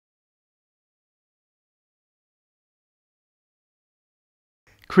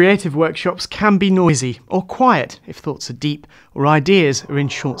Creative workshops can be noisy or quiet if thoughts are deep or ideas are in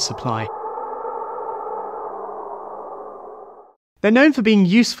short supply. They're known for being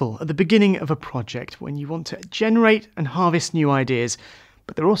useful at the beginning of a project when you want to generate and harvest new ideas,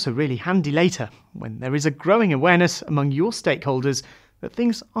 but they're also really handy later when there is a growing awareness among your stakeholders that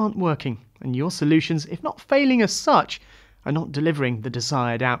things aren't working and your solutions, if not failing as such, are not delivering the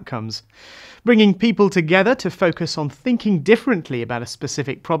desired outcomes. Bringing people together to focus on thinking differently about a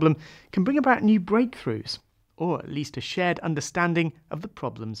specific problem can bring about new breakthroughs, or at least a shared understanding of the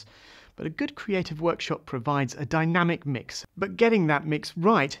problems. But a good creative workshop provides a dynamic mix. But getting that mix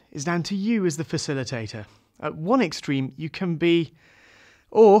right is down to you as the facilitator. At one extreme, you can be,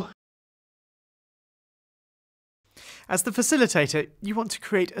 or as the facilitator, you want to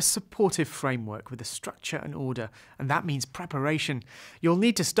create a supportive framework with a structure and order, and that means preparation. You'll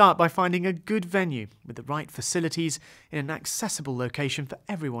need to start by finding a good venue with the right facilities in an accessible location for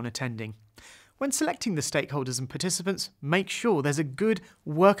everyone attending. When selecting the stakeholders and participants, make sure there's a good,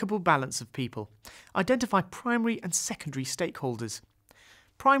 workable balance of people. Identify primary and secondary stakeholders.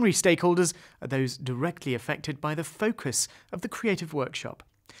 Primary stakeholders are those directly affected by the focus of the creative workshop.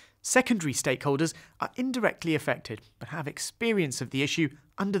 Secondary stakeholders are indirectly affected but have experience of the issue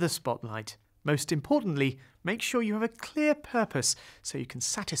under the spotlight. Most importantly, make sure you have a clear purpose so you can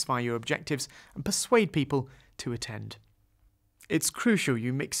satisfy your objectives and persuade people to attend. It's crucial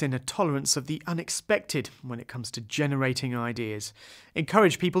you mix in a tolerance of the unexpected when it comes to generating ideas.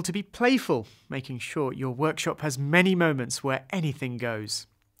 Encourage people to be playful, making sure your workshop has many moments where anything goes.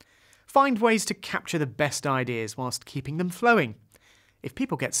 Find ways to capture the best ideas whilst keeping them flowing. If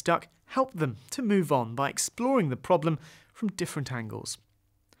people get stuck, help them to move on by exploring the problem from different angles.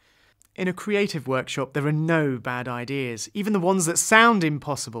 In a creative workshop, there are no bad ideas, even the ones that sound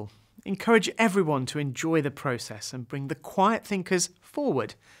impossible. Encourage everyone to enjoy the process and bring the quiet thinkers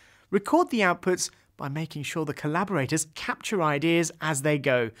forward. Record the outputs by making sure the collaborators capture ideas as they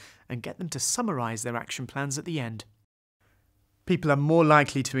go and get them to summarise their action plans at the end. People are more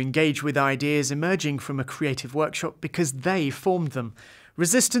likely to engage with ideas emerging from a creative workshop because they formed them.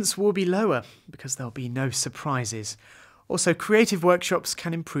 Resistance will be lower because there'll be no surprises. Also, creative workshops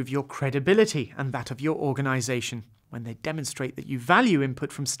can improve your credibility and that of your organisation. When they demonstrate that you value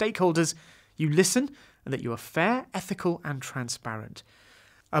input from stakeholders, you listen, and that you are fair, ethical and transparent.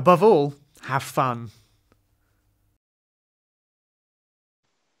 Above all, have fun.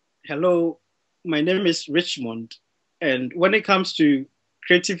 Hello, my name is Richmond. And when it comes to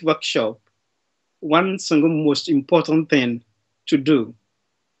creative workshop, one single most important thing to do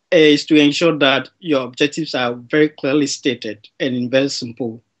is to ensure that your objectives are very clearly stated and in very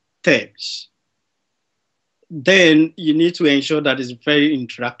simple terms. Then you need to ensure that it's very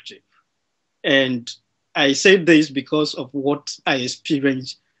interactive. And I say this because of what I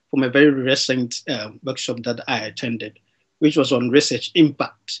experienced from a very recent workshop that I attended, which was on research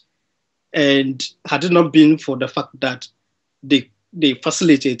impact. And had it not been for the fact that the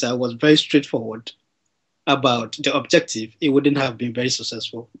facilitator was very straightforward about the objective, it wouldn't have been very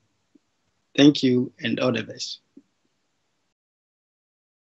successful. Thank you and all the best.